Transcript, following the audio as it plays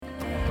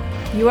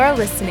You are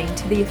listening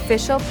to the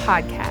official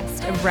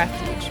podcast of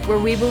Refuge, where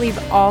we believe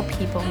all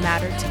people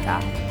matter to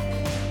God.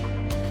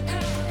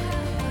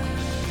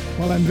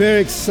 Well, I'm very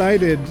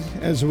excited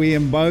as we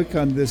embark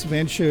on this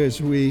venture,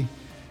 as we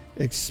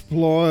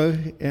explore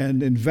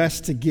and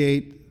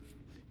investigate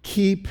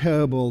key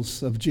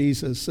parables of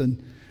Jesus.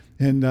 And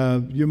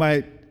you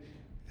might,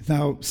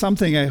 now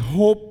something I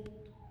hope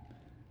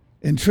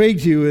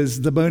intrigued you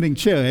is the burning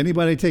chair.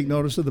 Anybody take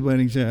notice of the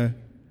burning chair?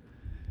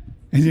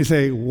 And you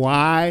say,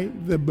 why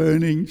the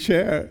burning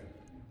chair?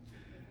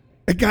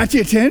 It got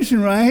your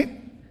attention, right?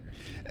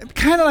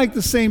 Kind of like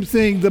the same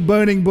thing, the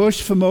burning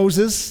bush for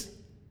Moses.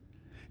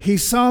 He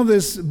saw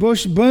this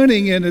bush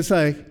burning and it's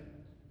like,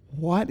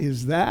 what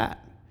is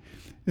that?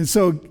 And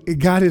so it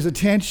got his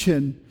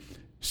attention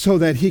so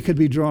that he could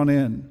be drawn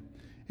in.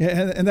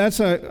 And that's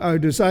our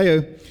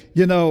desire,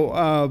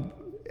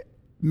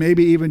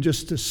 maybe even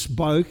just to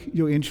spark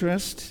your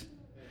interest.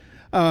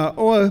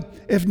 Or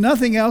if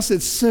nothing else,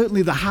 it's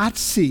certainly the hot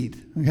seat,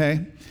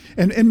 okay?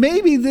 And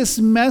maybe this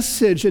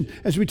message, and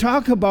as we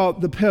talk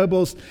about the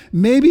parables,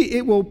 maybe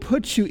it will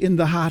put you in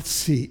the hot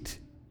seat.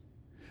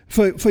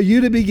 For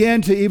you to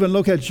begin to even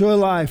look at your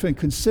life and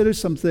consider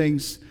some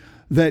things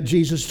that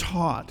Jesus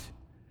taught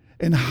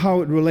and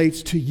how it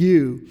relates to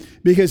you.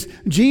 Because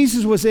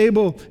Jesus was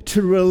able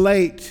to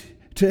relate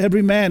to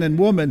every man and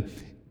woman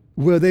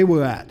where they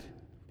were at.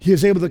 He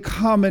was able to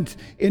comment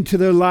into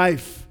their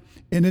life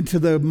and into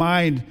their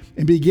mind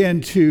and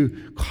begin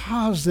to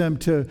cause them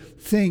to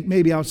think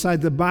maybe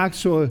outside the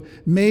box or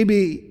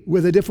maybe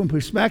with a different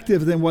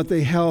perspective than what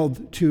they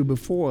held to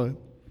before.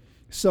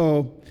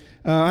 So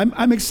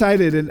I'm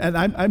excited, and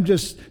I'm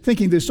just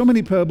thinking there's so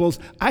many parables.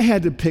 I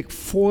had to pick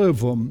 4 of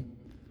them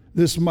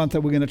this month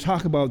that we're going to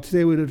talk about.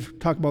 Today we're going to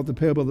talk about the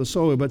parable of the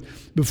sower. But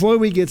before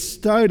we get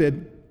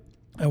started,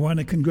 I want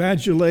to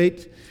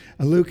congratulate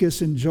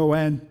Lucas and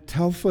Joanne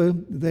Telfer.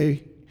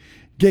 They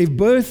gave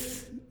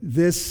birth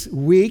this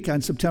week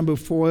on September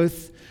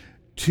 4th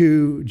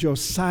to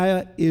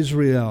Josiah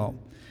Israel.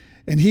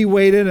 And he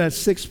weighed in at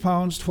 6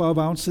 pounds, 12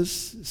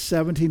 ounces,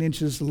 17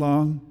 inches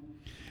long.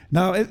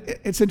 Now,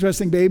 it's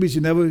interesting, babies,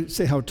 you never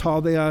say how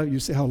tall they are, you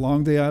say how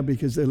long they are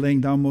because they're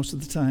laying down most of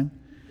the time.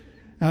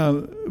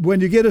 When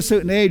you get a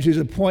certain age, there's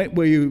a point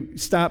where you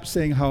stop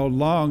saying how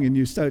long and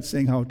you start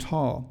saying how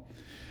tall.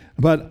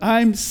 But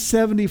I'm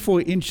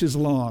 74 inches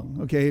long,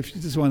 okay, if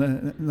you just want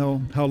to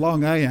know how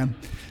long I am.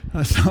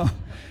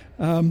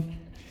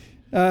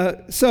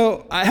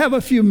 So I have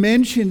a few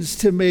mentions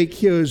to make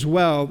here as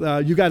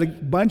well. You got a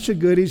bunch of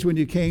goodies when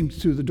you came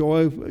through the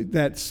door.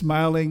 That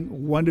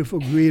smiling, wonderful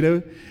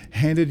greeter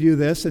handed you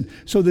this. And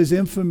so there's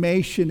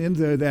information in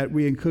there that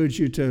we encourage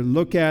you to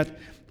look at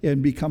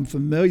and become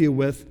familiar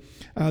with.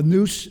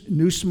 New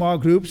small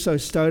groups are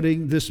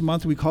starting this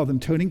month. We call them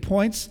Turning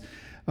Points.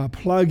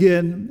 Plug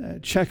in,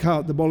 check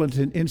out the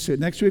bulletin insert.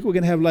 Next week we're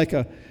going to have like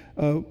a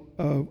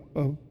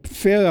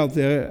fair out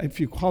there, if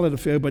you call it a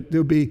fair, but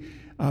there'll be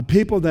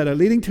people that are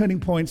leading Turning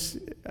Points,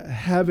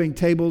 having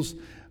tables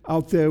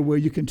out there where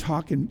you can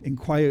talk and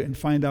inquire and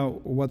find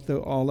out what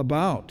they're all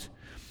about.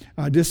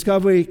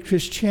 Discovery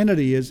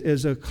Christianity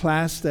is a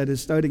class that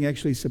is starting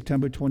actually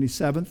September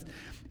 27th,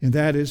 and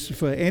that is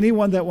for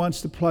anyone that wants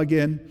to plug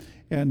in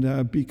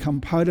and become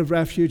part of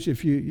Refuge.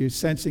 If you're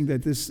sensing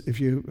that if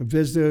you're a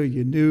visitor,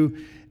 you're new,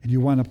 and you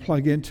want to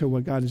plug into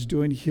what God is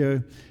doing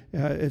here,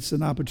 it's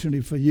an opportunity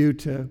for you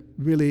to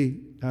really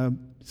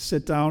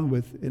sit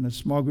down in a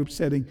small group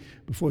setting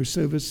before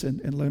service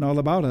and learn all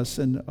about us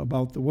and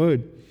about the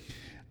Word.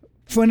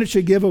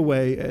 Furniture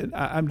giveaway, and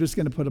I'm just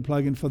going to put a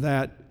plug in for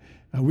that.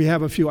 We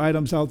have a few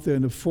items out there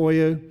in the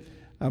foyer,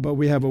 but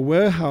we have a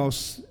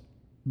warehouse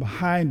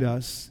behind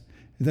us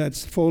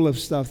that's full of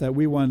stuff that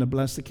we want to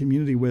bless the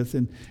community with,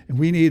 and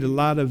we need a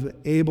lot of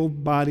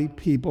able-bodied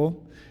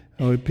people,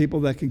 or people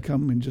that can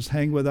come and just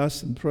hang with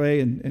us and pray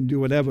and do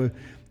whatever.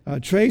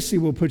 Tracy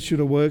will put you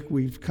to work.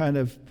 We've kind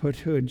of put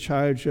her in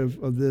charge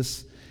of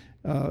this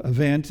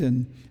event,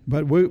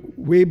 but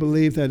we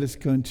believe that it's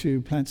going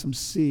to plant some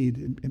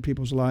seed in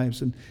people's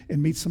lives and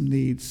meet some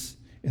needs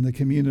in the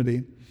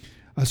community.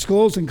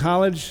 Schools and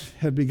college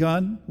have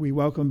begun. We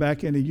welcome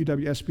back any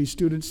UWSP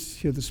students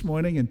here this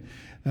morning,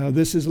 and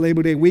this is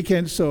Labor Day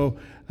weekend, so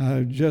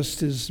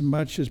just as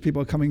much as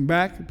people are coming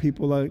back,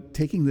 people are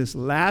taking this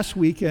last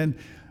weekend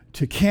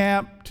to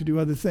camp, to do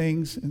other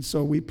things, and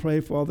so we pray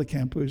for all the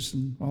campers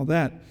and all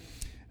that.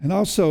 And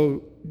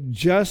also,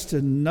 just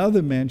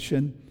another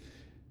mention,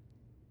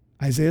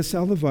 Isaiah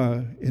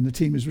Saldivar and the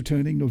team is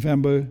returning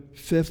November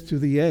 5th through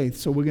the 8th,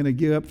 so we're going to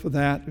gear up for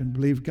that and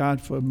believe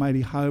God for a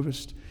mighty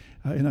harvest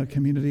in our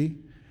community.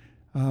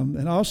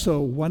 And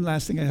also, one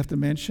last thing I have to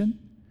mention,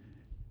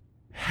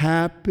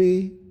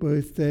 happy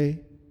birthday,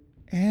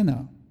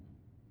 Anna.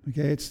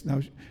 Okay, now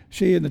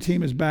she and the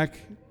team is back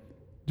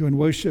doing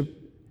worship.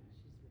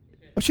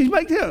 Oh, she's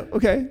right here.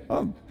 Okay.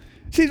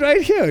 She's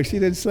right here. She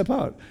didn't slip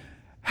out.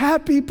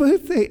 Happy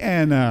birthday,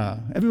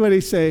 Anna.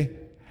 Everybody say,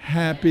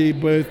 happy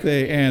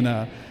birthday,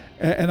 Anna.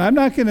 And I'm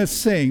not going to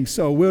sing,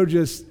 so we'll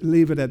just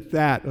leave it at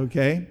that,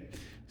 okay?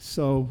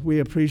 So we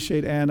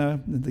appreciate Anna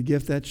and the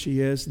gift that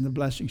she is and the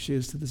blessing she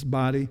is to this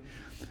body.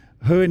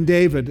 Her and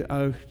David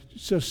are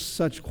just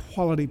such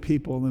quality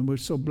people, and we're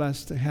so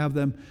blessed to have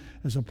them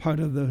as a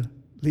part of the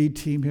lead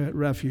team here at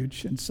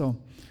Refuge. And so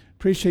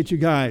appreciate you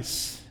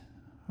guys.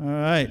 All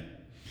right.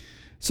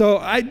 So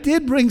I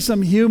did bring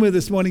some humor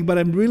this morning, but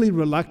I'm really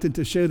reluctant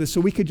to share this,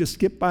 so we could just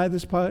skip by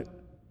this part.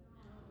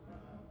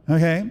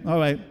 Okay? All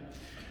right.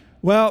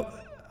 Well,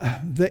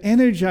 the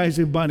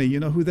Energizer Bunny, you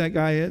know who that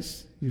guy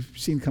is? You've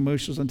seen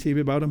commercials on TV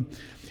about him.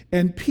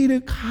 And Peter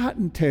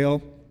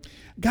Cottontail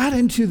got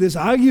into this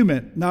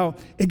argument. Now,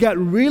 it got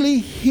really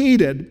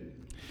heated.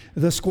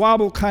 The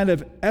squabble kind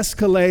of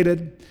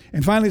escalated,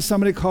 and finally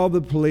somebody called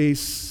the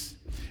police,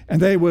 and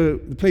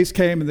the police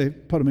came and they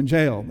put him in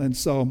jail. And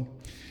so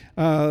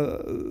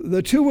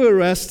the two were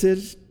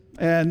arrested,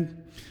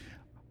 and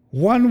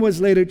one was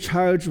later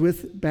charged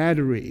with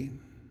battery.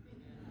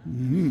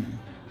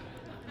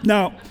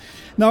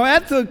 Now,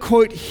 at the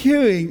court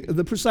hearing,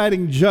 the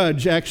presiding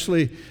judge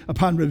actually,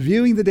 upon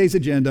reviewing the day's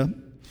agenda,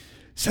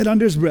 said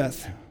under his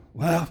breath,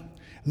 "Well,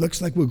 it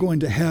looks like we're going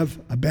to have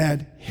a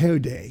bad hair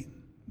day."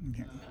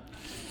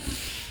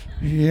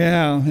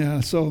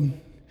 Yeah. So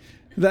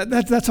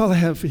that's all I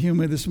have for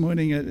humor this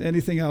morning.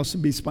 Anything else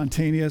would be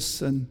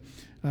spontaneous, and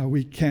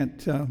we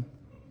can't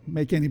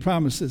make any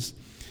promises.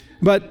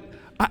 But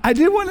I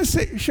did want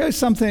to share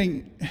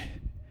something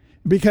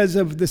because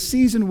of the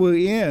season we're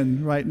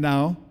in right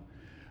now.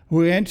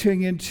 We're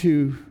entering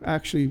into,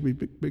 actually,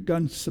 we've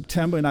begun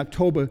September and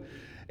October.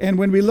 And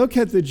when we look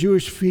at the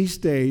Jewish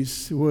feast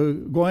days, we're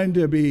going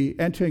to be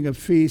entering a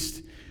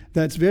feast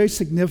that's very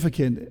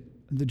significant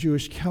in the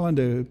Jewish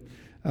calendar.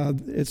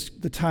 It's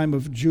the time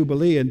of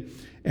Jubilee.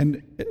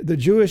 And the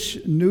Jewish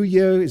New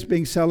Year is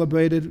being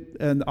celebrated,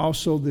 and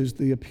also there's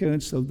the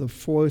appearance of the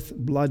fourth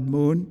blood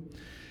moon.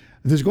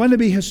 There's going to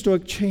be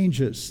historic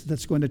changes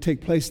that's going to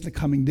take place in the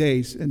coming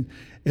days. And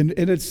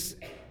it's,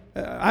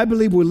 I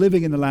believe we're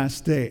living in the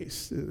last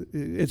days.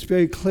 It's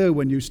very clear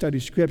when you study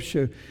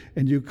Scripture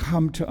and you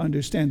come to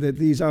understand that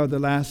these are the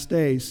last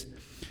days.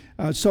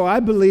 So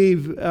I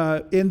believe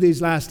in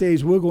these last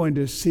days we're going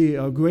to see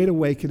a great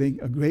awakening,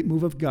 a great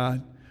move of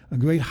God, a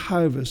great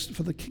harvest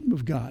for the kingdom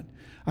of God.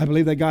 I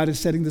believe that God is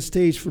setting the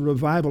stage for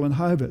revival and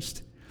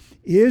harvest.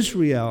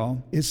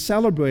 Israel is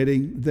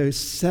celebrating their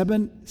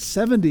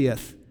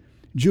 70th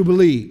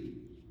Jubilee,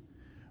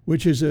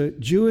 which is a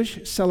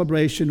Jewish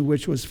celebration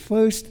which was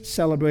first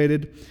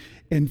celebrated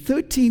in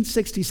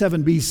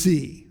 1367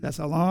 BC. That's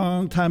a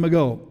long time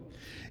ago.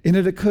 And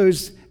it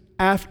occurs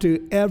after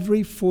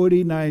every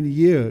 49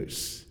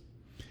 years.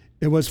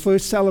 It was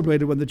first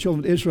celebrated when the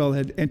children of Israel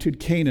had entered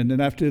Canaan,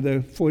 and after the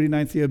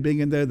 49th year being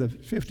in there, the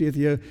 50th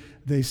year,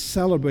 they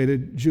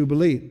celebrated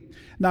Jubilee.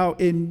 Now,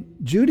 in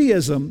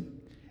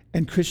Judaism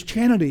and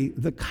Christianity,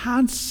 the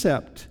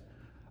concept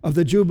of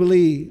the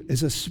Jubilee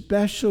is a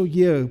special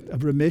year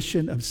of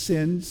remission of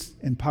sins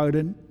and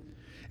pardon.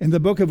 In the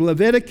book of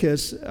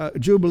Leviticus,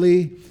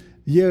 Jubilee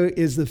year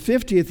is the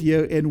 50th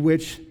year in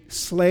which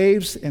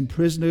slaves and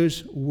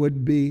prisoners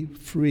would be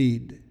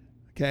freed.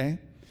 Okay?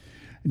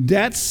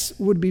 Debts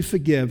would be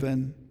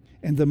forgiven,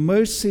 and the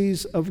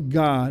mercies of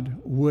God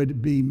would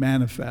be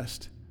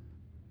manifest.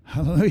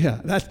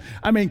 Hallelujah.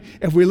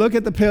 If we look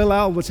at the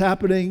parallel, what's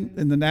happening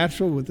in the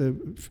natural with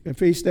the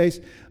feast days,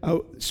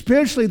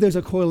 spiritually there's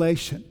a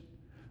correlation.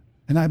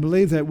 And I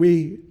believe that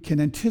we can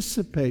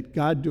anticipate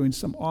God doing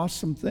some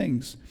awesome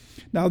things.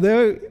 Now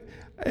there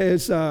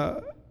is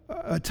a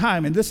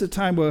time, and this is a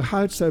time where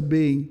hearts are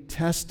being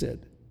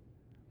tested.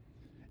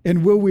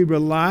 And will we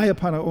rely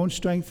upon our own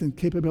strength and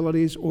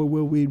capabilities, or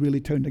will we really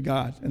turn to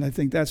God? And I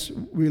think that's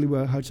really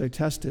where hearts are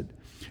tested.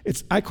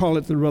 I call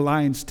it the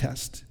reliance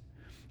test.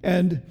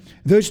 And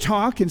there's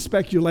talk and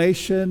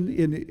speculation,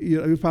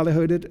 you've probably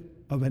heard it,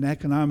 of an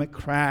economic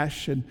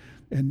crash and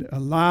a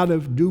lot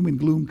of doom and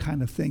gloom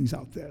kind of things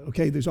out there.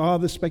 Okay, there's all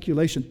this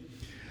speculation.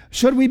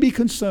 Should we be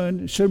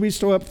concerned? Should we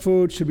store up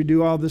food? Should we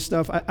do all this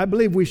stuff? I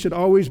believe we should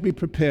always be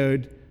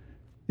prepared,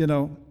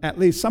 at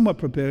least somewhat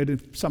prepared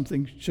if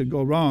something should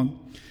go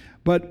wrong.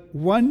 But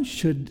one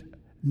should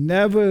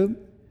never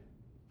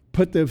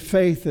put their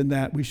faith in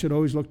that. We should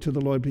always look to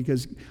the Lord,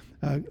 because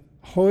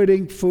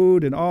hoarding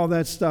food and all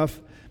that stuff,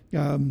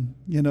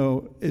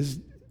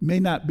 may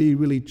not be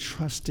really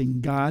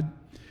trusting God.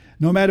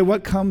 No matter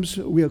what comes,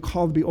 we are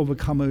called to be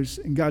overcomers,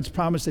 and God's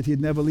promised that He'd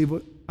never leave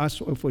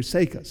us or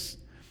forsake us.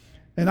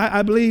 And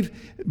I believe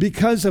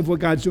because of what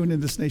God's doing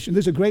in this nation,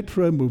 there's a great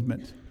prayer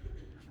movement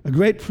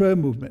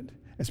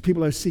as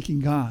people are seeking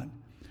God,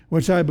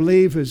 which I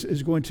believe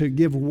is going to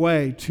give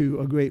way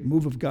to a great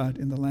move of God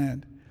in the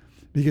land.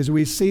 Because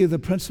we see the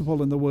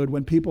principle in the Word,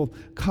 when people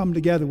come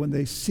together, when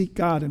they seek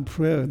God in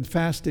prayer and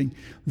fasting,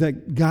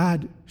 that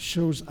God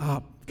shows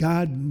up,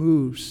 God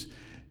moves.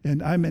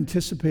 And I'm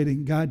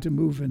anticipating God to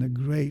move in a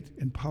great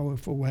and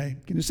powerful way.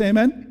 Can you say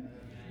amen?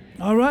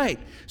 All right.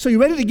 So you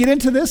ready to get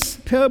into this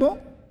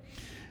parable?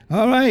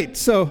 All right.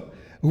 So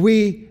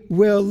we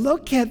will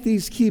look at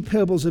these key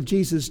parables of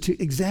Jesus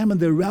to examine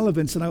their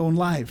relevance in our own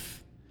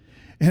life.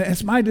 And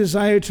it's my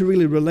desire to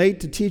really relate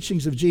the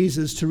teachings of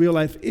Jesus to real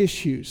life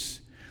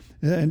issues.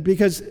 And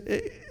because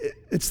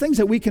it's things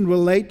that we can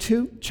relate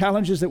to,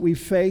 challenges that we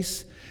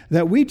face,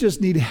 that we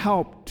just need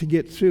help to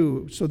get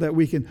through so that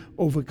we can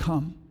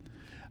overcome.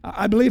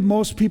 I believe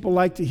most people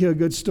like to hear a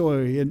good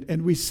story,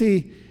 and we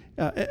see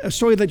a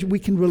story that we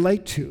can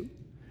relate to.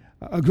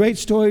 A great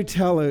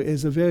storyteller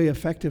is a very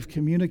effective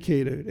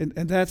communicator,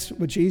 and that's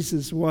what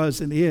Jesus was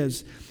and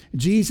is.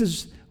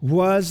 Jesus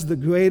was the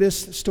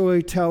greatest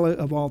storyteller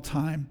of all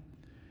time,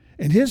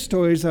 and his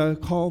stories are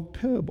called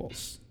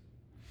parables.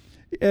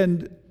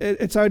 And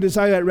it's our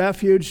desire at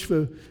Refuge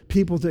for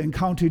people to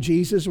encounter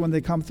Jesus when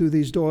they come through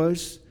these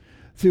doors,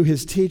 through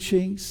his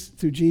teachings,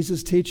 through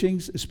Jesus'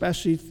 teachings,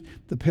 especially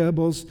the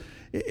parables.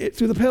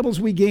 Through the parables,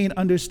 we gain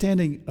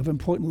understanding of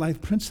important life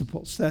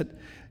principles that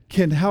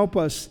can help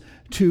us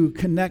to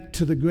connect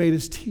to the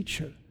greatest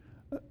teacher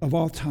of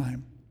all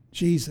time,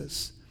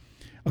 Jesus.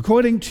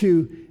 According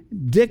to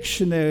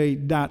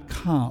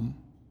dictionary.com,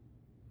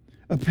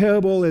 a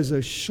parable is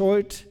a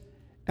short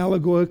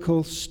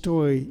allegorical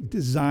story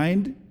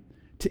designed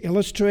to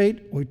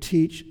illustrate or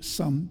teach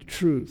some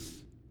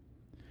truth.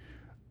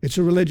 It's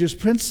a religious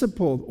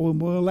principle or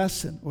moral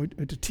lesson, or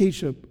to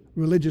teach a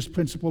religious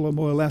principle or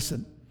moral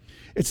lesson.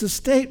 It's a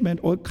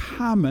statement or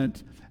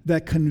comment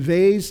that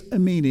conveys a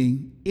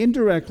meaning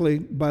indirectly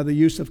by the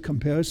use of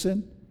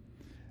comparison,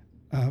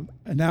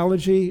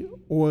 analogy,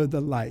 or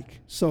the like.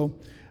 So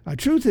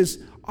truth is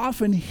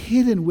often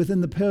hidden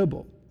within the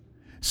parable.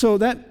 So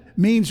that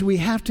means we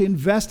have to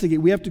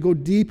investigate, we have to go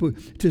deeper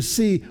to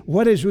see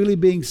what is really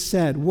being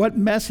said, what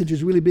message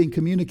is really being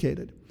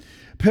communicated.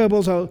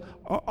 Parables are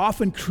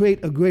often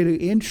create a greater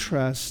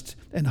interest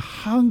and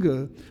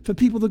hunger for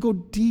people to go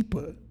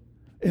deeper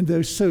in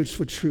their search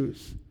for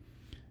truth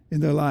in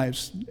their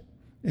lives.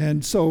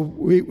 And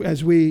so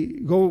as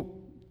we go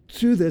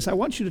through this, I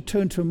want you to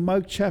turn to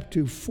Mark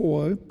chapter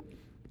 4. And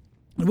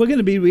we're going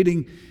to be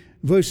reading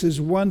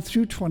verses 1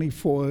 through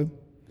 24.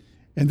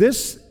 And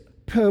this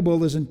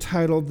parable is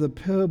entitled The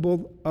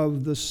Parable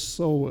of the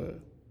Sower.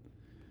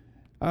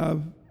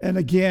 And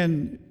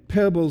again,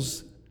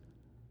 parables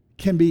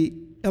can be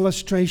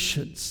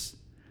illustrations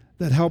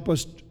that help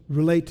us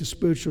relate to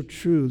spiritual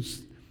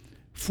truths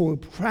for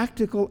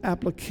practical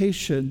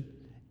application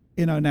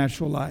in our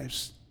natural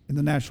lives, in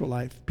the natural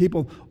life.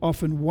 People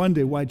often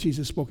wonder why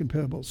Jesus spoke in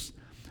parables,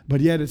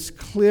 but yet it's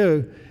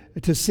clear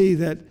to see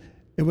that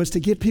it was to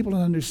give people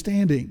an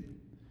understanding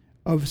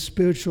of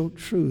spiritual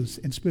truths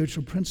and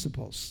spiritual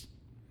principles.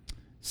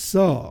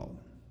 So,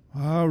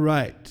 all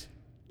right.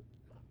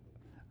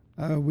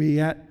 Are we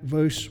at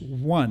verse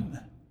 1?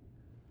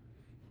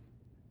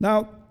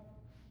 Now,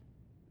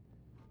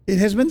 it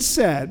has been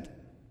said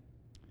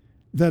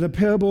that a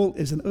parable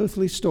is an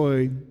earthly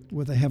story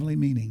with a heavenly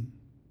meaning.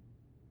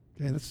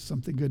 Okay, that's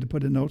something good to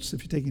put in notes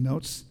if you're taking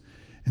notes.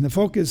 And the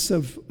focus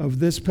of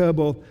this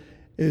parable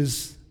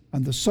is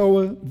on the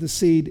sower, the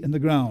seed, and the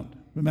ground.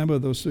 Remember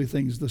those three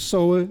things: the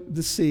sower,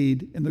 the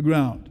seed, and the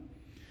ground.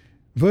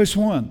 Verse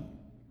 1.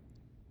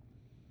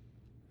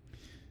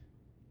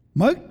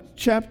 Mark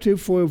chapter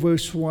 4,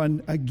 verse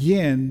 1,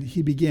 again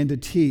he began to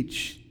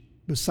teach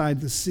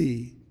beside the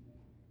sea.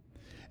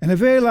 And a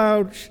very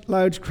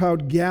large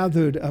crowd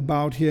gathered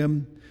about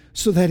him,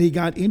 so that he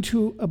got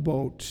into a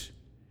boat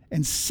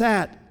and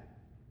sat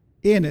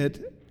in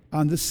it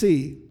on the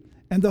sea.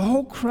 And the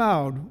whole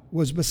crowd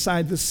was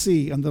beside the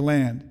sea on the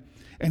land.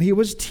 And he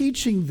was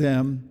teaching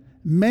them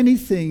many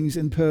things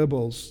in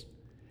parables.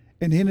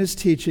 And in his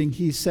teaching,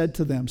 he said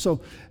to them.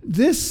 So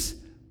this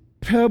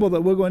parable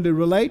that we're going to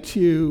relate to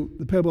you,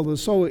 the parable of the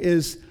sower,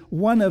 is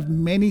one of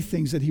many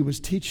things that he was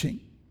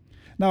teaching.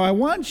 Now, I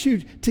want you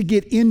to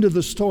get into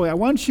the story. I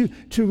want you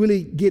to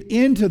really get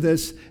into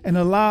this and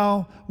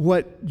allow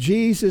what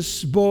Jesus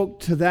spoke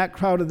to that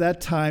crowd at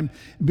that time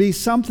be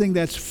something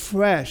that's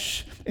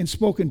fresh and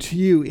spoken to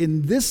you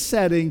in this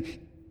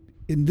setting,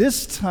 in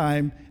this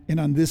time, and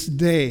on this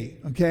day,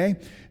 okay?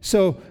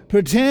 So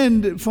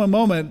pretend for a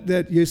moment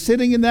that you're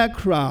sitting in that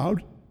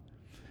crowd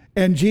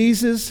and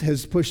Jesus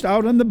has pushed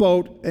out on the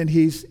boat and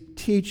he's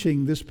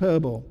teaching this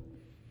parable.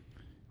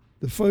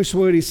 The first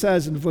word he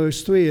says in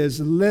verse 3 is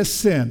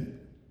listen.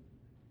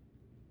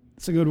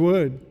 It's a good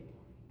word.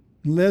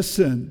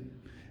 Listen.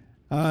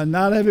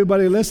 Not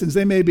everybody listens.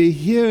 They may be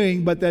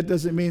hearing, but that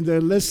doesn't mean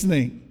they're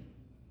listening.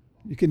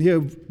 You can hear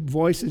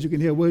voices, you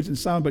can hear words and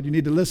sound, but you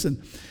need to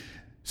listen.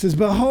 It says,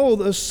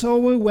 behold, a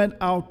sower went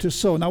out to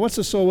sow. Now, what's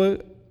a sower?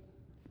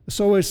 A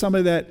sower is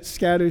somebody that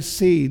scatters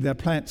seed, that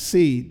plants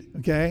seed,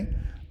 okay?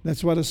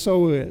 That's what a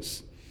sower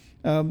is.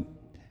 And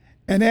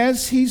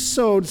as he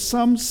sowed,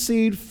 some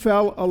seed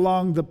fell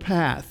along the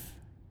path,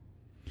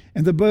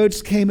 and the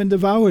birds came and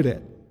devoured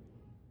it.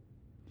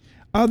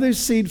 Other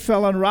seed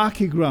fell on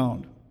rocky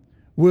ground,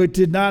 where it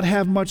did not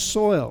have much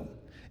soil.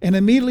 And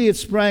immediately it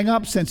sprang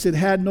up, since it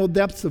had no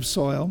depth of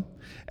soil.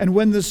 And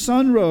when the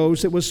sun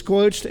rose, it was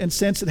scorched, and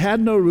since it had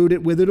no root,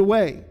 it withered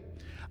away.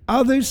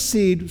 Other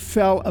seed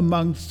fell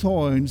among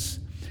thorns,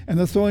 and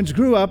the thorns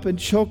grew up and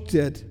choked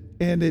it,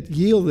 and it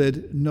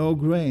yielded no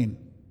grain.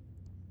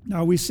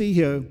 Now we see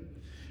here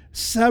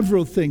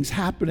several things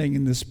happening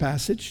in this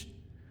passage.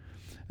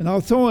 And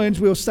our thorns,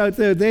 we'll start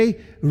there, they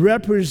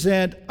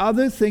represent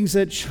other things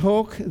that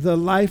choke the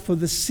life of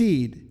the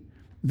seed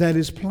that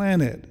is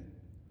planted.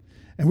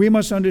 And we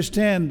must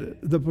understand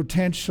the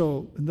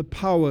potential and the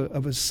power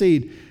of a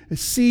seed.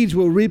 Seeds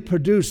will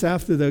reproduce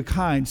after their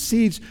kind.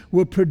 Seeds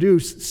will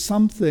produce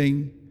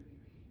something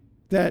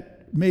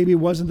that maybe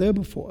wasn't there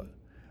before.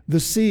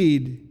 The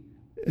seed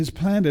is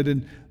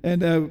planted.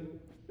 And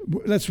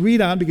let's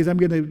read on, because I'm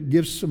going to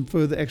give some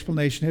further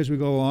explanation as we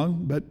go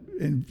along. But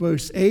in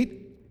verse 8,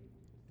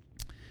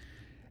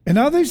 and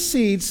other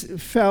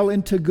seeds fell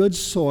into good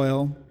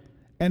soil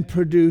and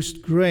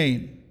produced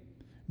grain,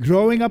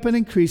 growing up and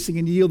increasing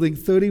and yielding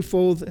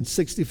 30-fold and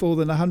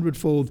 60-fold and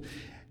 100-fold.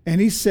 And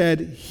he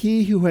said,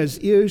 he who has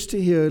ears to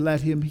hear,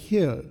 let him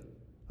hear.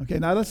 Okay,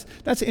 now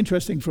that's an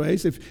interesting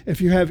phrase. If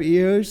you have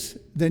ears,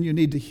 then you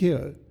need to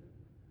hear.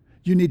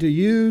 You need to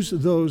use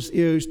those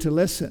ears to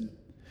listen.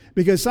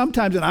 Because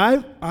sometimes, and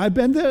I've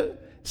been there,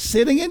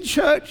 sitting in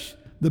church,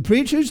 the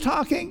preacher's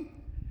talking,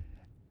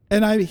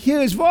 and I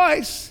hear his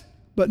voice,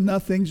 but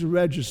nothing's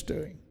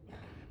registering.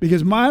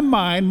 Because my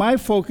mind, my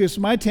focus,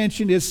 my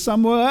attention is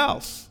somewhere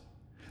else.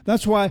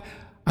 That's why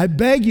I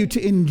beg you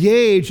to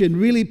engage and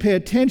really pay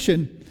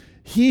attention.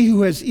 He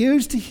who has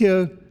ears to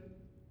hear,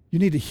 you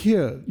need to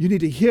hear. You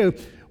need to hear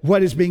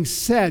what is being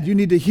said. You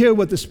need to hear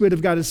what the Spirit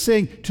of God is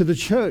saying to the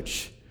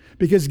church.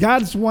 Because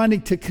God's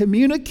wanting to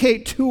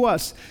communicate to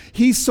us.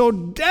 He so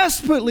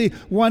desperately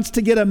wants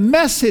to get a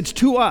message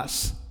to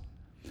us.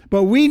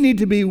 But we need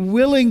to be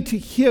willing to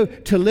hear,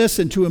 to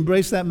listen, to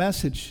embrace that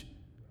message.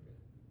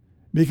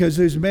 Because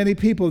there's many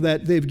people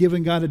that they've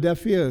given God a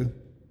deaf ear.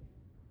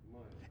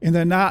 And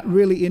they're not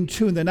really in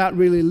tune. They're not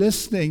really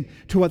listening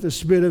to what the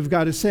Spirit of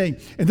God is saying.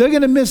 And they're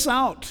going to miss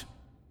out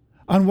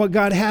on what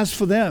God has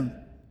for them.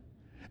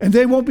 And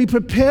they won't be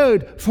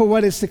prepared for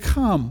what is to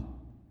come.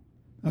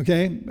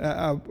 Okay?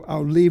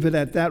 I'll leave it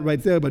at that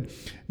right there. But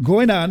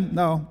going on,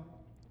 now,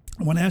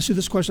 I want to ask you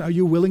this question. Are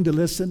you willing to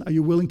listen? Are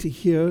you willing to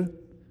hear?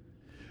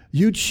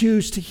 You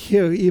choose to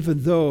hear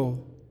even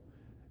though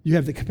you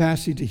have the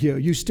capacity to hear.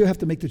 You still have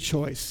to make the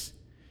choice.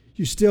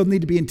 You still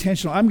need to be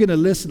intentional. I'm going to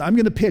listen. I'm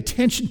going to pay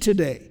attention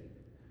today.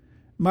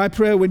 My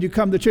prayer when you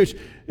come to church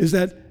is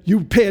that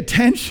you pay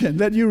attention,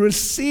 that you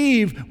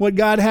receive what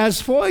God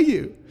has for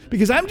you.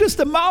 Because I'm just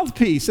a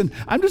mouthpiece, and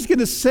I'm just going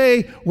to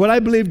say what I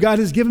believe God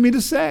has given me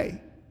to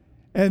say.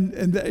 And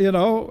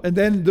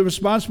then the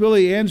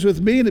responsibility ends with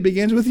me and it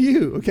begins with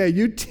you. Okay,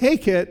 you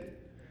take it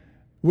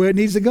where it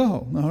needs to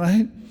go, all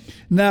right?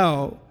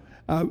 Now,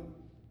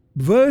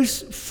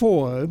 verse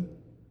 4,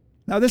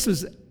 now this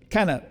is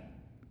kind of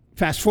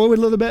fast forward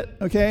a little bit,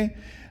 okay?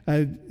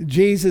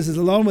 Jesus is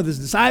alone with his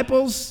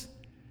disciples,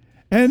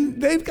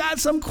 and they've got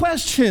some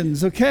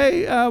questions,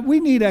 okay? We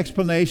need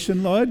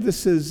explanation, Lord.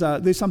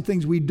 There's some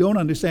things we don't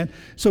understand.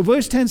 So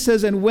verse 10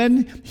 says, and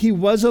when he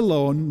was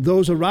alone,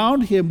 those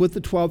around him with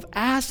the 12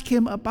 asked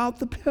him about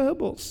the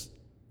parables.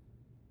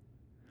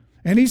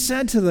 And he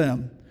said to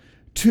them,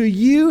 to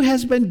you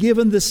has been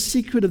given the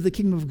secret of the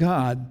kingdom of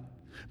God,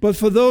 but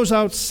for those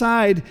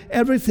outside,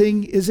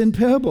 everything is in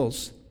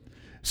parables,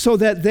 so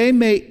that they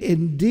may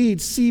indeed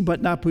see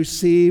but not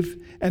perceive,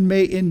 and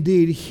may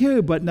indeed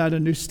hear but not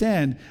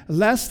understand,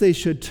 lest they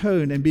should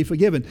turn and be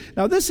forgiven.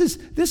 Now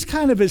this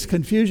kind of is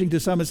confusing to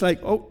some. It's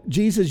like, oh,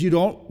 Jesus, you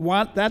don't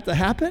want that to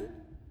happen?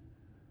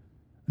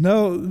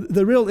 No,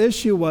 the real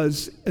issue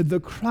was the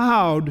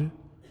crowd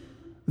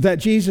that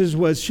Jesus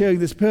was sharing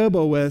this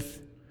parable with.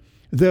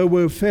 There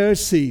were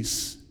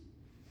Pharisees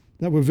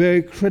that were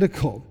very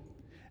critical,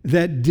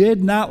 that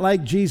did not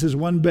like Jesus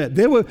one bit.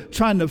 They were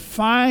trying to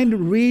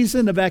find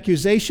reason of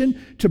accusation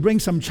to bring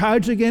some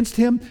charge against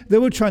him. They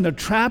were trying to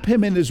trap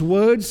him in his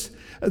words.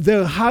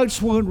 Their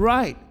hearts weren't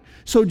right.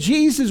 So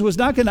Jesus was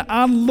not going to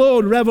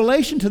unload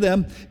revelation to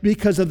them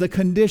because of the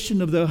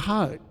condition of their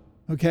heart,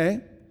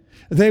 okay?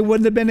 They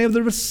wouldn't have been able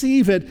to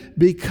receive it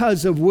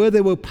because of where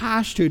they were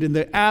postured in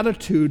their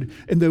attitude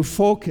and their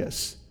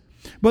focus.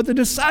 But the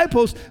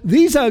disciples,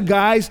 these are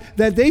guys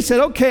that they said,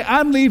 okay,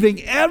 I'm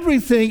leaving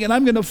everything and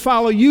I'm going to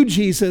follow you,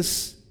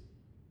 Jesus.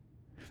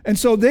 And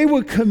so they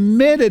were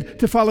committed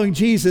to following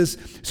Jesus.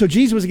 So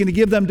Jesus was going to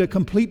give them the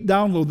complete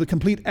download, the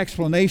complete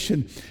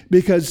explanation,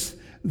 because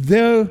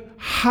their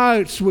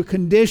hearts were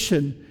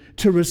conditioned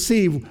to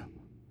receive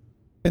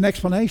an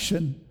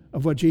explanation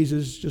of what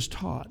Jesus just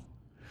taught.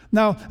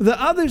 Now, the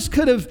others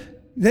could have,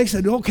 they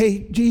said,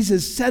 okay,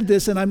 Jesus said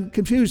this and I'm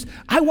confused.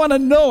 I want to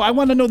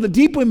know the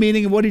deeper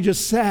meaning of what he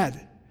just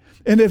said.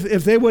 And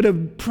if they would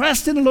have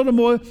pressed it a little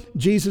more,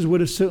 Jesus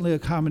would have certainly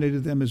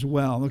accommodated them as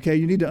well. Okay,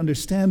 you need to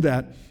understand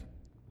that.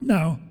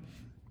 Now,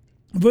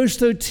 verse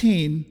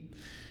 13,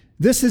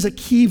 this is a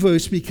key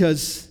verse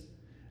because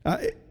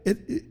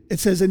it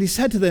says, and he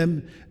said to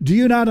them, do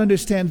you not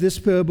understand this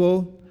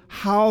parable?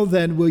 How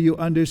then will you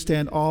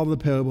understand all the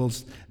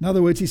parables? In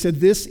other words, he said,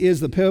 this is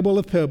the parable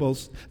of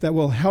parables that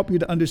will help you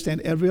to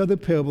understand every other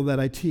parable that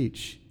I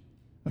teach.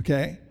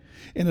 Okay?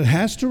 And it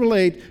has to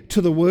relate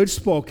to the word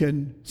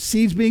spoken,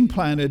 seeds being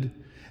planted,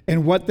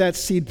 and what that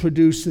seed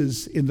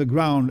produces in the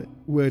ground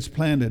where it's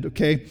planted,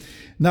 okay?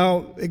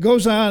 Now, it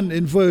goes on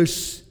in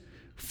verse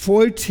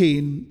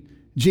 14.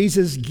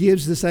 Jesus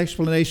gives this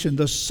explanation.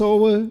 The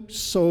sower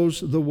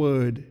sows the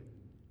word.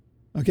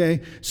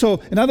 Okay?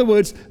 So, in other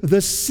words,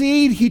 the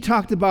seed he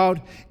talked about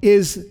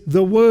is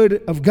the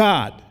word of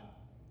God.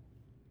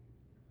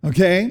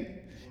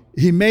 Okay?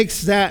 He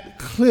makes that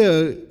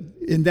clear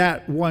in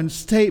that one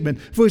statement.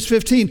 Verse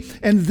 15,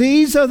 and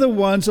these are the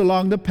ones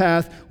along the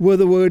path where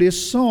the word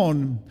is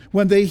sown.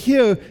 When they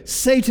hear,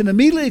 Satan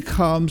immediately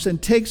comes and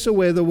takes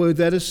away the word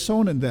that is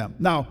sown in them.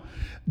 Now,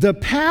 the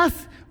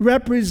path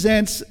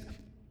represents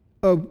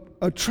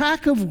a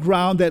track of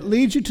ground that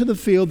leads you to the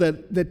field,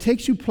 that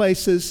takes you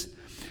places,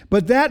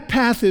 but that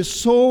path is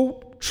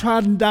so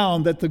trodden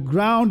down that the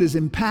ground is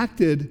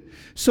impacted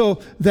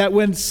so that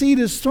when seed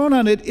is thrown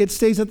on it, it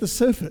stays at the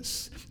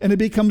surface. And it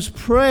becomes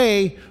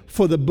prey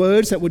for the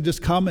birds that would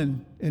just come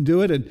and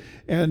do it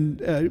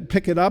and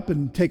pick it up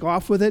and take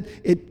off with it.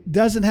 It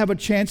doesn't have a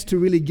chance to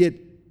really get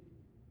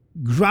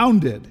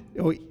grounded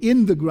or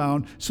in the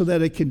ground so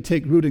that it can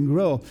take root and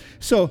grow.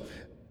 So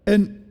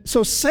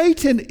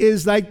Satan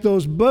is like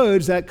those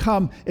birds that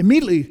come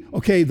immediately.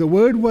 Okay, the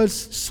word was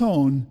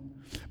sown,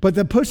 but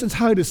the person's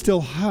heart is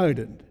still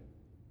hardened.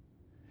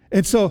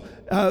 And so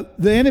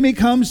the enemy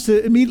comes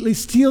to immediately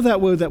steal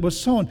that word that was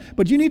sown.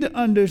 But you need to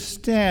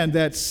understand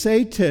that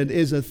Satan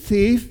is a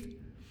thief,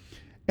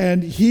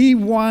 and he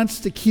wants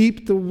to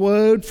keep the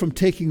word from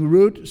taking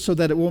root so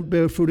that it won't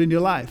bear fruit in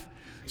your life.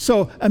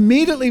 So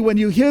immediately when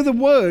you hear the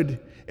word,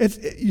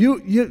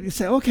 you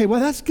say, okay, well,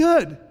 that's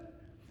good.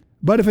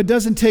 But if it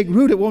doesn't take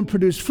root, it won't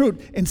produce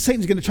fruit, and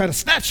Satan's going to try to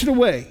snatch it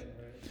away.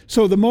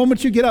 So the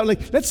moment you get out,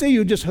 like, let's say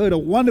you just heard a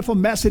wonderful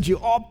message,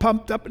 you're all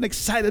pumped up and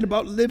excited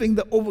about living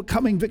the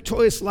overcoming,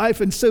 victorious life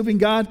and serving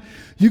God.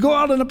 You go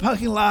out in a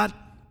parking lot,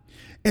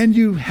 and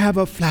you have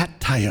a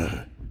flat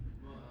tire.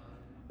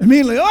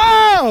 Immediately,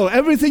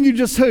 everything you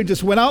just heard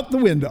just went out the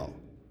window.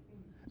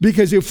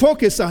 Because you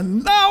focus on,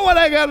 now what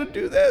I got to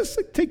do this,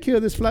 take care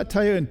of this flat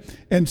tire.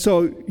 And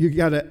so you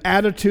got an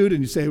attitude,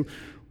 and you say,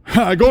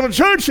 I go to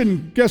church,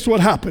 and guess what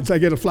happens? I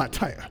get a flat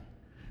tire.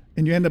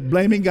 And you end up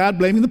blaming God,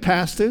 blaming the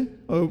pastor,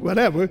 or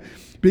whatever,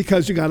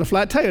 because you got a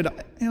flat tire.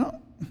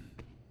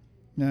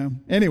 No.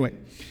 Anyway,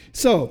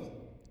 so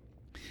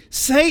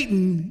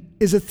Satan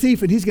is a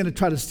thief, and he's going to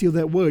try to steal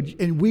that word.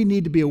 And we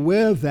need to be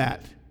aware of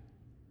that.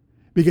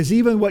 Because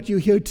even what you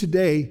hear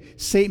today,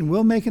 Satan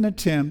will make an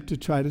attempt to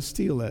try to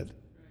steal it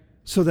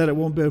so that it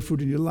won't bear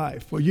fruit in your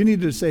life. Well, you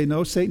need to say,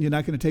 no, Satan, you're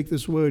not going to take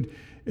this word.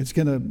 It's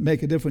going to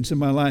make a difference in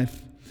my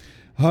life.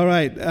 All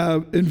right,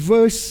 in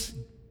verse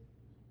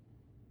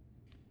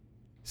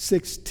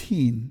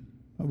 16,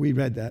 we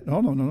read that. No,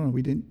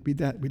 we didn't read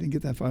that. We didn't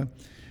get that far.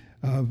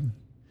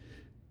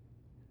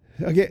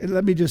 Again,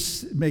 let me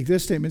just make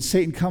this statement.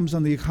 Satan comes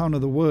on the account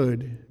of the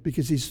word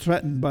because he's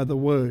threatened by the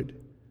word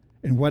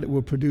and what it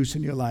will produce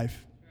in your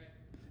life.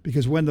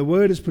 Because when the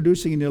word is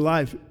producing in your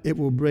life, it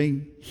will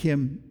bring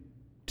him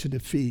to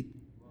defeat.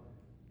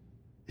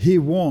 He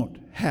won't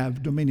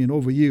have dominion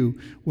over you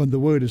when the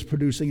word is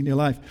producing in your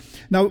life.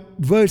 Now,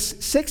 verse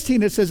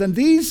 16, it says, and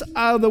these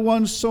are the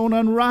ones sown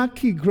on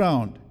rocky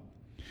ground.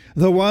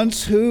 The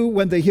ones who,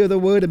 when they hear the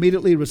word,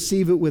 immediately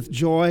receive it with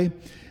joy.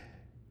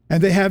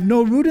 And they have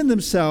no root in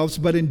themselves,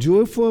 but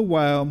endure for a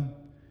while.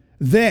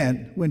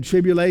 Then, when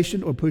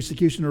tribulation or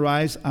persecution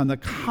arise on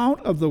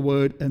account of the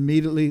word,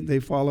 immediately they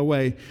fall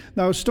away.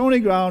 Now, stony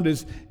ground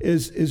is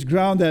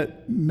ground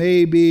that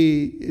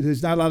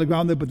there's not a lot of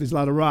ground there, but there's a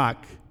lot of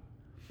rock.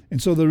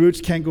 And so the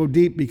roots can't go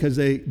deep because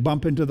they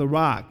bump into the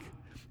rock.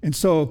 And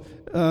so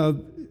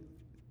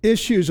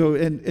issues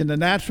in the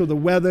natural, the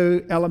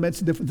weather, elements,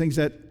 and different things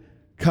that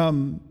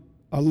come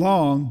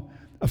along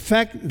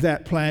affect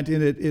that plant,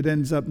 and it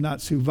ends up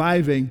not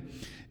surviving.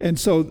 And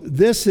so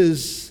this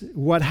is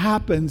what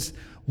happens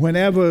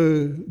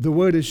whenever the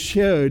word is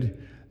shared.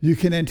 You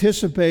can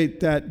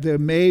anticipate that there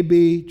may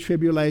be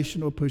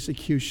tribulation or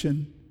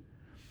persecution.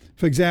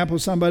 For example,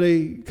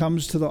 somebody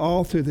comes to the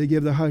altar, they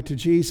give their heart to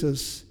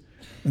Jesus,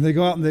 and they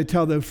go out and they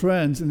tell their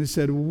friends, and they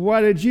said,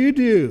 what did you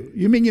do?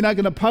 You mean you're not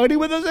going to party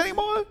with us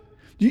anymore?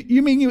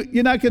 You mean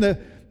you're not going to,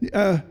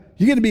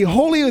 you're going to be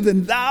holier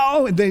than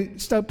thou? And they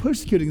start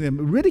persecuting them,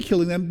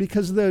 ridiculing them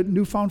because of their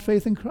newfound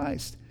faith in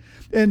Christ.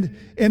 And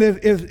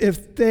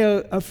if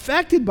they're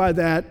affected by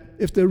that,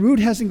 if their root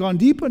hasn't gone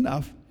deep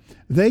enough,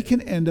 they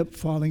can end up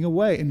falling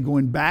away and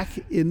going back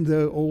in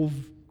the old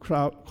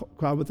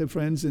crowd with their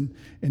friends and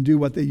do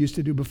what they used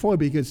to do before,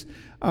 because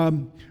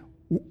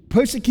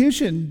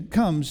persecution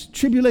comes,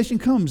 tribulation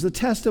comes, the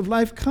test of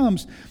life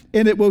comes,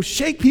 and it will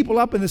shake people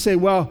up, and they say,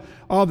 well,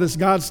 all this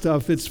God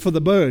stuff, it's for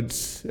the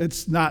birds.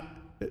 It's not,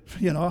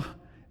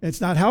 it's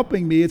not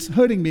helping me, it's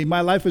hurting me.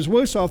 My life is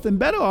worse off than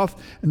better off.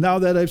 And now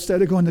that I've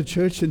started going to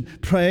church and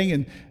praying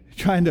and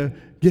trying to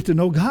get to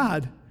know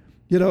God,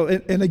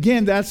 and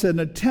again, that's an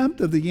attempt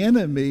of the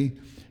enemy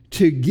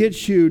to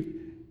get you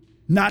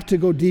not to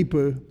go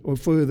deeper or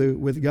further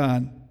with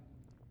God.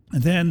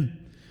 And then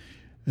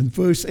In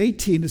verse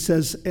 18 it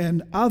says,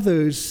 and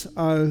others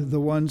are the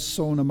ones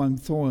sown among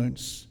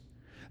thorns.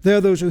 They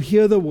are those who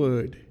hear the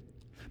word,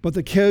 but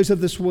the cares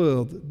of this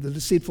world, the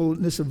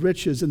deceitfulness of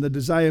riches, and the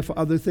desire for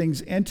other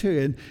things enter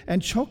in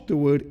and choke the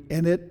word,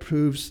 and it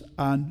proves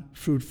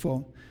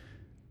unfruitful.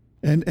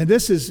 And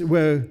this is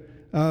where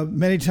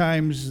many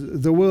times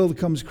the world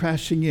comes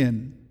crashing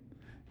in.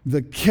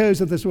 The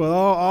cares of this world,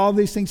 all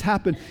these things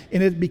happen,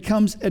 and it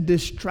becomes a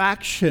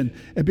distraction.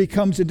 It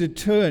becomes a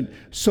deterrent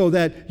so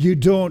that you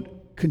don't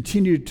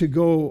continue to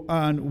go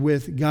on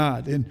with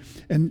God.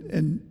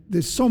 And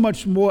there's so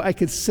much more I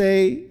could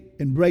say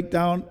and break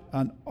down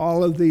on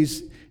all of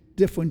these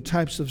different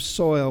types of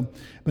soil.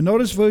 But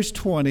notice verse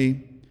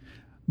 20,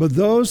 but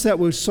those that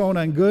were sown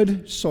on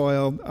good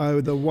soil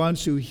are the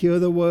ones who hear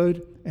the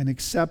word and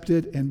accept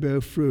it and bear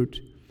fruit,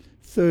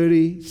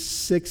 30,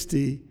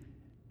 60,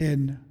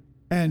 and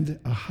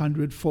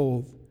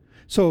 100-fold.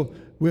 So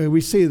where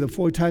we see the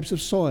four types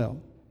of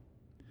soil,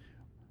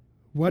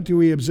 what do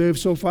we observe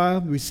so far?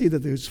 We see that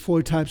there's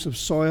four types of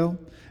soil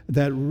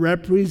that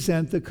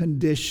represent the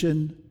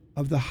condition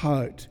of the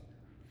heart.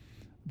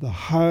 The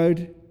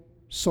hard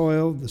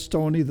soil, the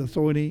stony, the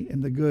thorny,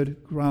 and the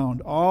good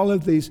ground. All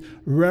of these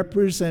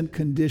represent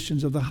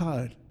conditions of the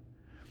heart.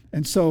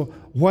 And so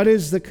what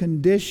is the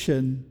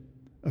condition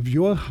of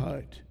your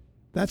heart?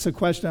 That's a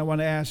question I want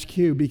to ask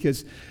you,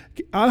 because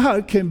our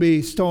heart can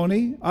be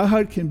stony, our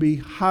heart can be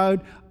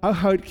hard, our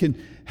heart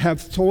can have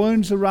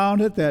thorns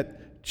around it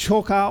that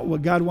choke out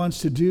what God wants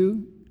to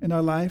do in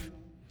our life.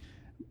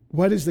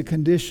 What is the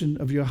condition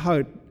of your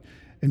heart?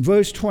 In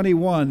verse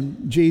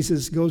 21,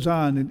 Jesus goes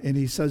on and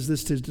he says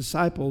this to his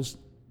disciples.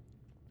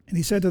 And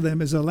he said to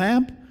them, is a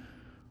lamp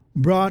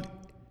brought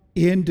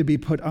in to be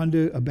put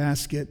under a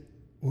basket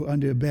or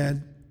under a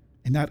bed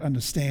and not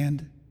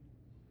understand?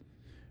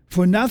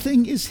 For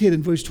nothing is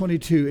hidden, verse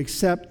 22,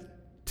 except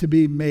to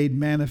be made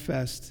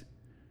manifest,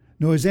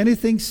 nor is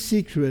anything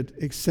secret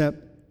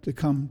except to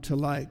come to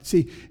light.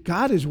 See,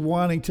 God is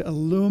wanting to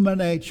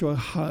illuminate your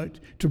heart,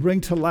 to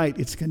bring to light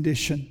its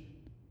condition.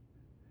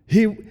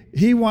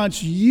 He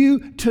wants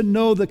you to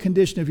know the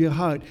condition of your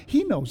heart.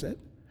 He knows it,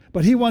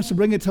 but he wants to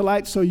bring it to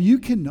light so you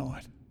can know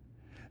it.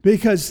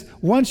 Because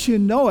once you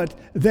know it,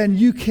 then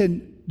you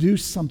can do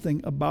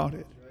something about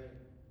it.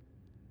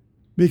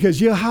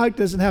 Because your heart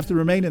doesn't have to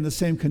remain in the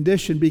same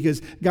condition,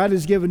 because God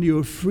has given you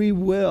a free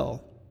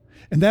will.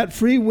 And that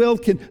free will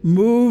can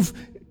move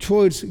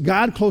towards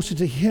God, closer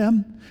to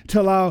him,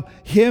 to allow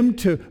him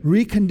to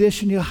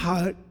recondition your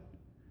heart,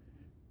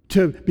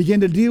 to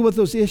begin to deal with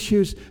those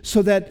issues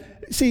so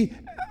that, see,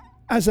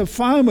 as a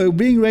farmer,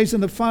 being raised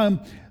on the farm,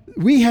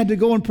 we had to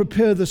go and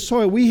prepare the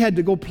soil. We had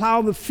to go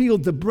plow the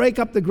field to break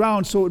up the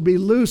ground so it would be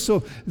loose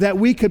so that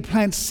we could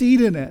plant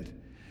seed in it.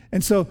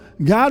 And so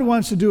God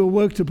wants to do a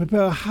work to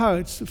prepare our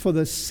hearts for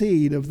the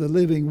seed of the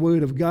living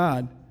Word of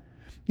God.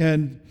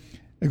 And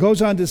it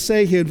goes on to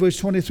say here in verse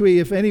 23,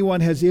 if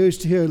anyone has ears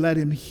to hear, let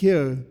him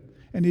hear.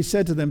 And he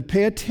said to them,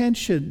 pay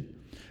attention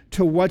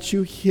to what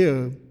you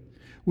hear.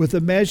 With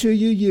the measure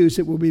you use,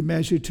 it will be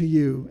measured to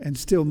you, and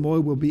still more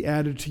will be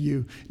added to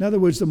you. In other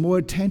words, the more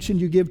attention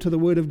you give to the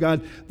Word of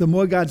God, the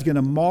more God's going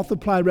to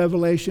multiply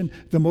revelation,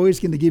 the more he's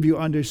going to give you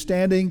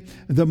understanding,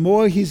 the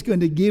more he's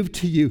going to give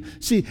to you.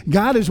 See,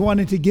 God is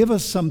wanting to give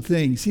us some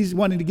things. He's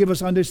wanting to give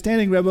us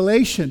understanding,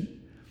 revelation.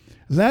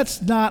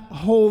 Let's not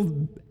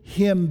hold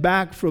him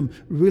back from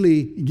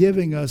really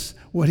giving us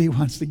what he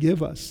wants to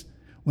give us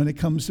when it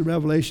comes to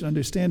revelation,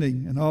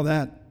 understanding, and all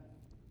that.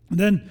 And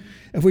then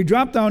if we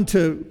drop down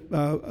to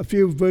a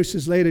few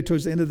verses later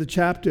towards the end of the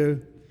chapter,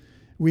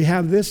 we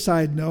have this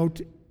side note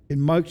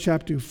in Mark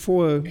chapter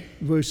 4,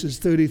 verses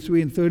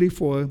 33 and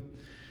 34.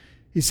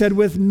 He said,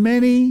 with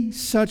many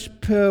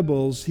such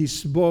parables he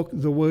spoke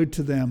the word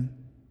to them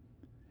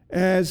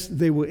as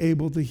they were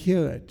able to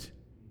hear it.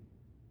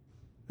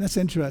 That's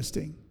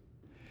interesting.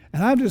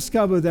 And I've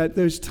discovered that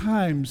there's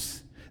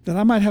times that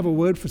I might have a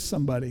word for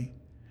somebody,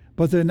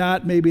 but they're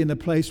not maybe in a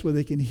place where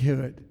they can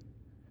hear it.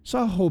 So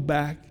I'll hold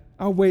back.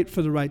 I'll wait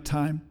for the right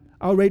time.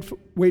 I'll wait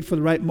for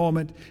the right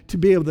moment to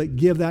be able to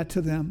give that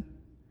to them.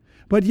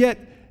 But yet,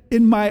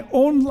 in my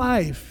own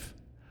life,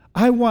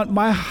 I want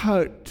my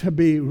heart to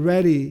be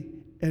ready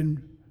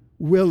and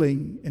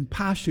willing and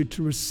postured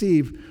to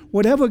receive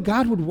whatever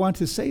God would want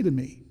to say to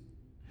me.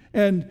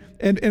 And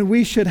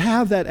we should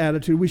have that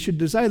attitude. We should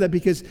desire that,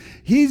 because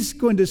he's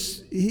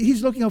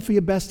looking out for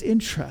your best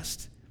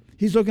interest.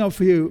 He's looking out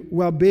for your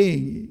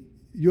well-being,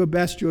 your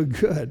best, your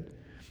good.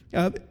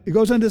 It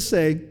goes on to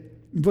say,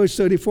 in verse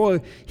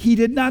 34, he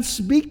did not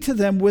speak to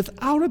them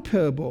without a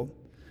parable,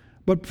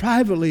 but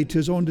privately to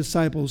his own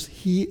disciples,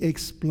 he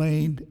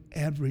explained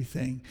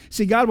everything.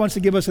 See, God wants to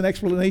give us an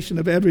explanation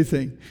of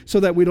everything so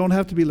that we don't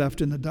have to be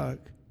left in the dark.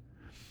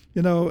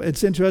 You know,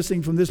 it's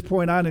interesting from this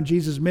point on in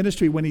Jesus'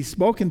 ministry, when he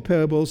spoke in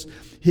parables,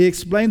 he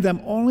explained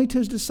them only to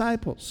his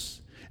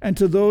disciples and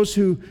to those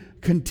who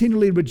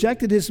continually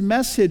rejected his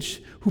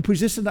message, who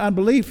persisted in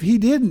unbelief. He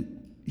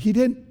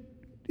didn't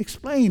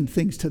explain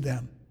things to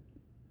them.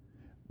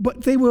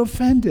 But they were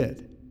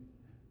offended.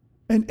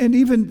 And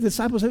even the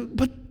disciples said,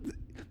 but,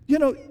 you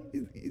know,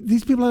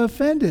 these people are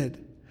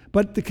offended.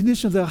 But the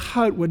condition of their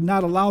heart would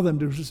not allow them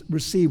to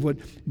receive what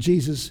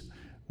Jesus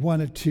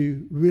wanted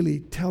to really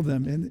tell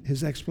them in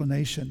his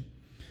explanation.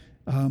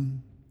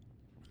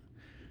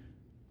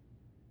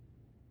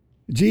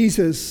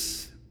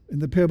 Jesus, in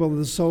the parable of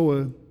the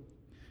sower,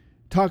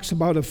 talks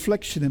about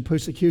affliction and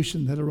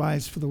persecution that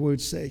arise for the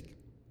word's sake.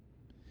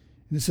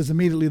 And it says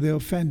immediately they're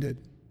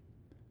offended.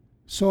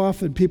 So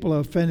often people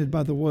are offended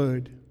by the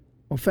word.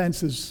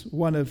 Offense is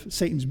one of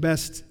Satan's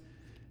best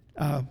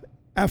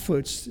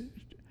efforts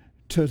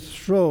to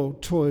throw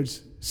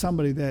towards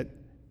somebody that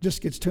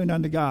just gets turned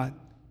on to God.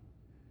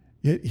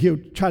 He'll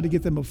try to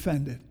get them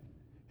offended.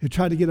 He'll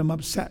try to get them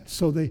upset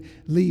so they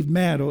leave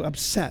mad or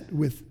upset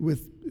with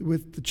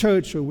the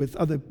church or with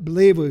other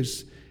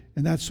believers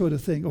and that sort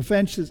of thing.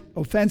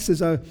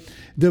 Offenses are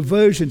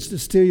diversions to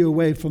steer you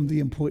away from the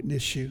important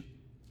issue.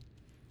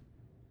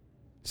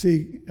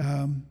 See,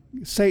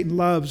 Satan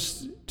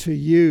loves to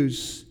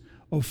use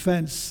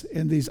offense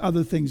and these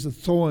other things, the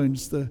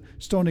thorns, the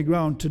stony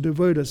ground, to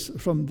divert us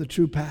from the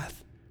true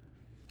path.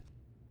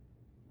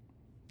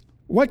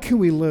 What can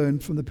we learn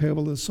from the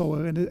parable of the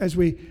sower? And as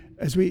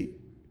we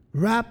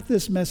wrap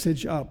this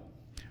message up,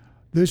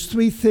 there's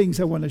 3 things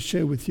I want to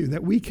share with you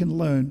that we can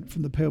learn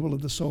from the parable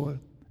of the sower.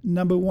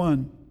 Number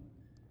 1,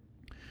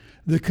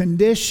 the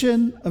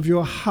condition of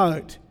your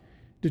heart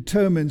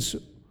determines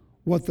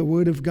what the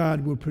Word of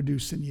God will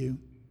produce in you.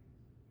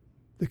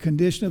 The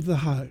condition of the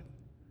heart.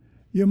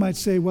 You might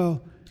say,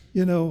 well,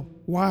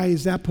 why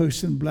is that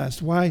person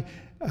blessed? Why,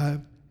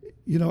 are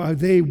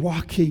they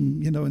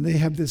walking, and they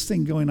have this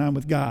thing going on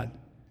with God?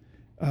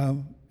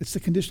 It's the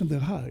condition of their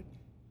heart.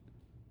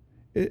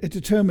 It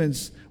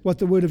determines what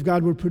the Word of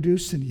God will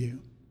produce in you.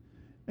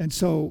 And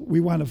so we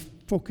want to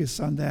focus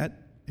on that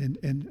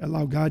and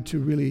allow God to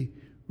really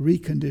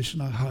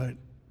recondition our heart.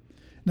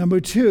 Number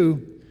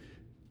 2,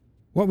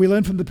 what we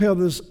learn from the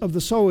parable of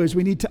the sower is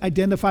we need to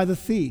identify the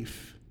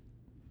thief.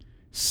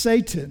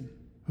 Satan,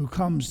 who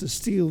comes to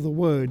steal the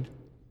word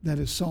that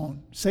is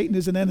sown. Satan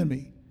is an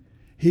enemy.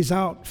 He's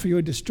out for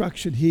your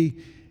destruction.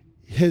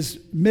 His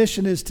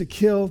mission is to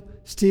kill,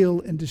 steal,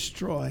 and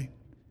destroy.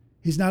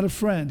 He's not a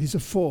friend. He's a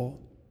foe.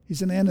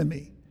 He's an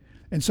enemy.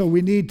 And so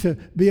we need to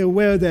be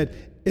aware that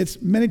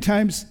it's many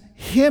times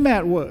him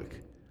at work,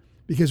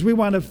 because we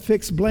want to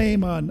fix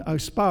blame on our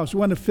spouse. We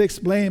want to fix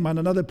blame on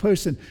another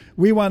person.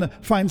 We want to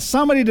find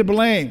somebody to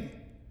blame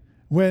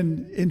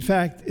when, in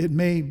fact, it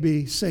may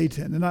be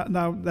Satan. And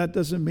now that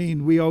doesn't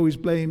mean we always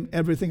blame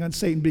everything on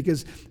Satan,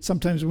 because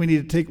sometimes we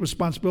need to take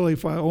responsibility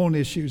for our own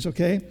issues,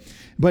 okay?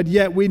 But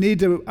yet we need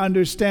to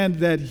understand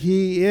that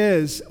he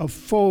is a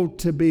foe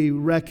to be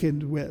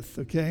reckoned with,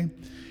 okay?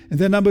 And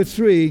then number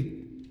 3,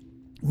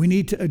 we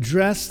need to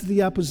address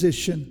the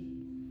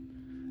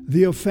opposition,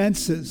 the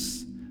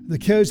offenses, the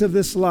cares of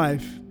this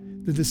life,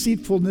 the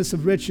deceitfulness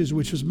of riches,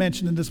 which was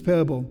mentioned in this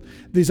parable.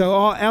 These are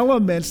all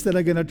elements that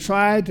are going to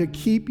try to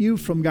keep you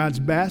from God's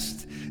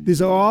best.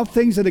 These are all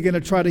things that are going to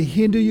try to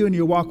hinder you in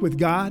your walk with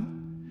God.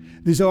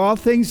 These are all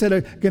things that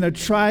are going to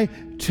try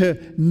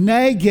to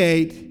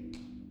negate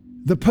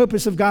the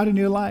purpose of God in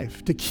your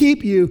life, to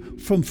keep you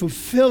from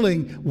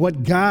fulfilling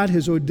what God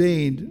has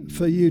ordained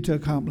for you to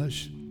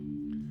accomplish.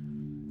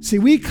 See,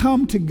 we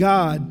come to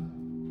God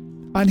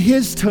on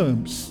His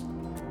terms,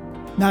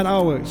 not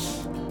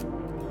ours.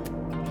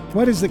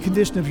 What is the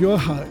condition of your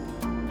heart?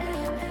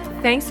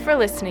 Thanks for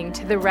listening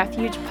to the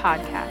Refuge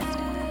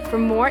Podcast. For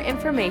more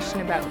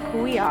information about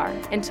who we are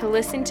and to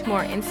listen to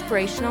more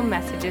inspirational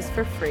messages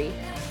for free,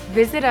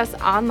 visit us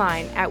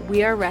online at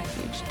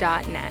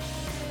wearerefuge.net.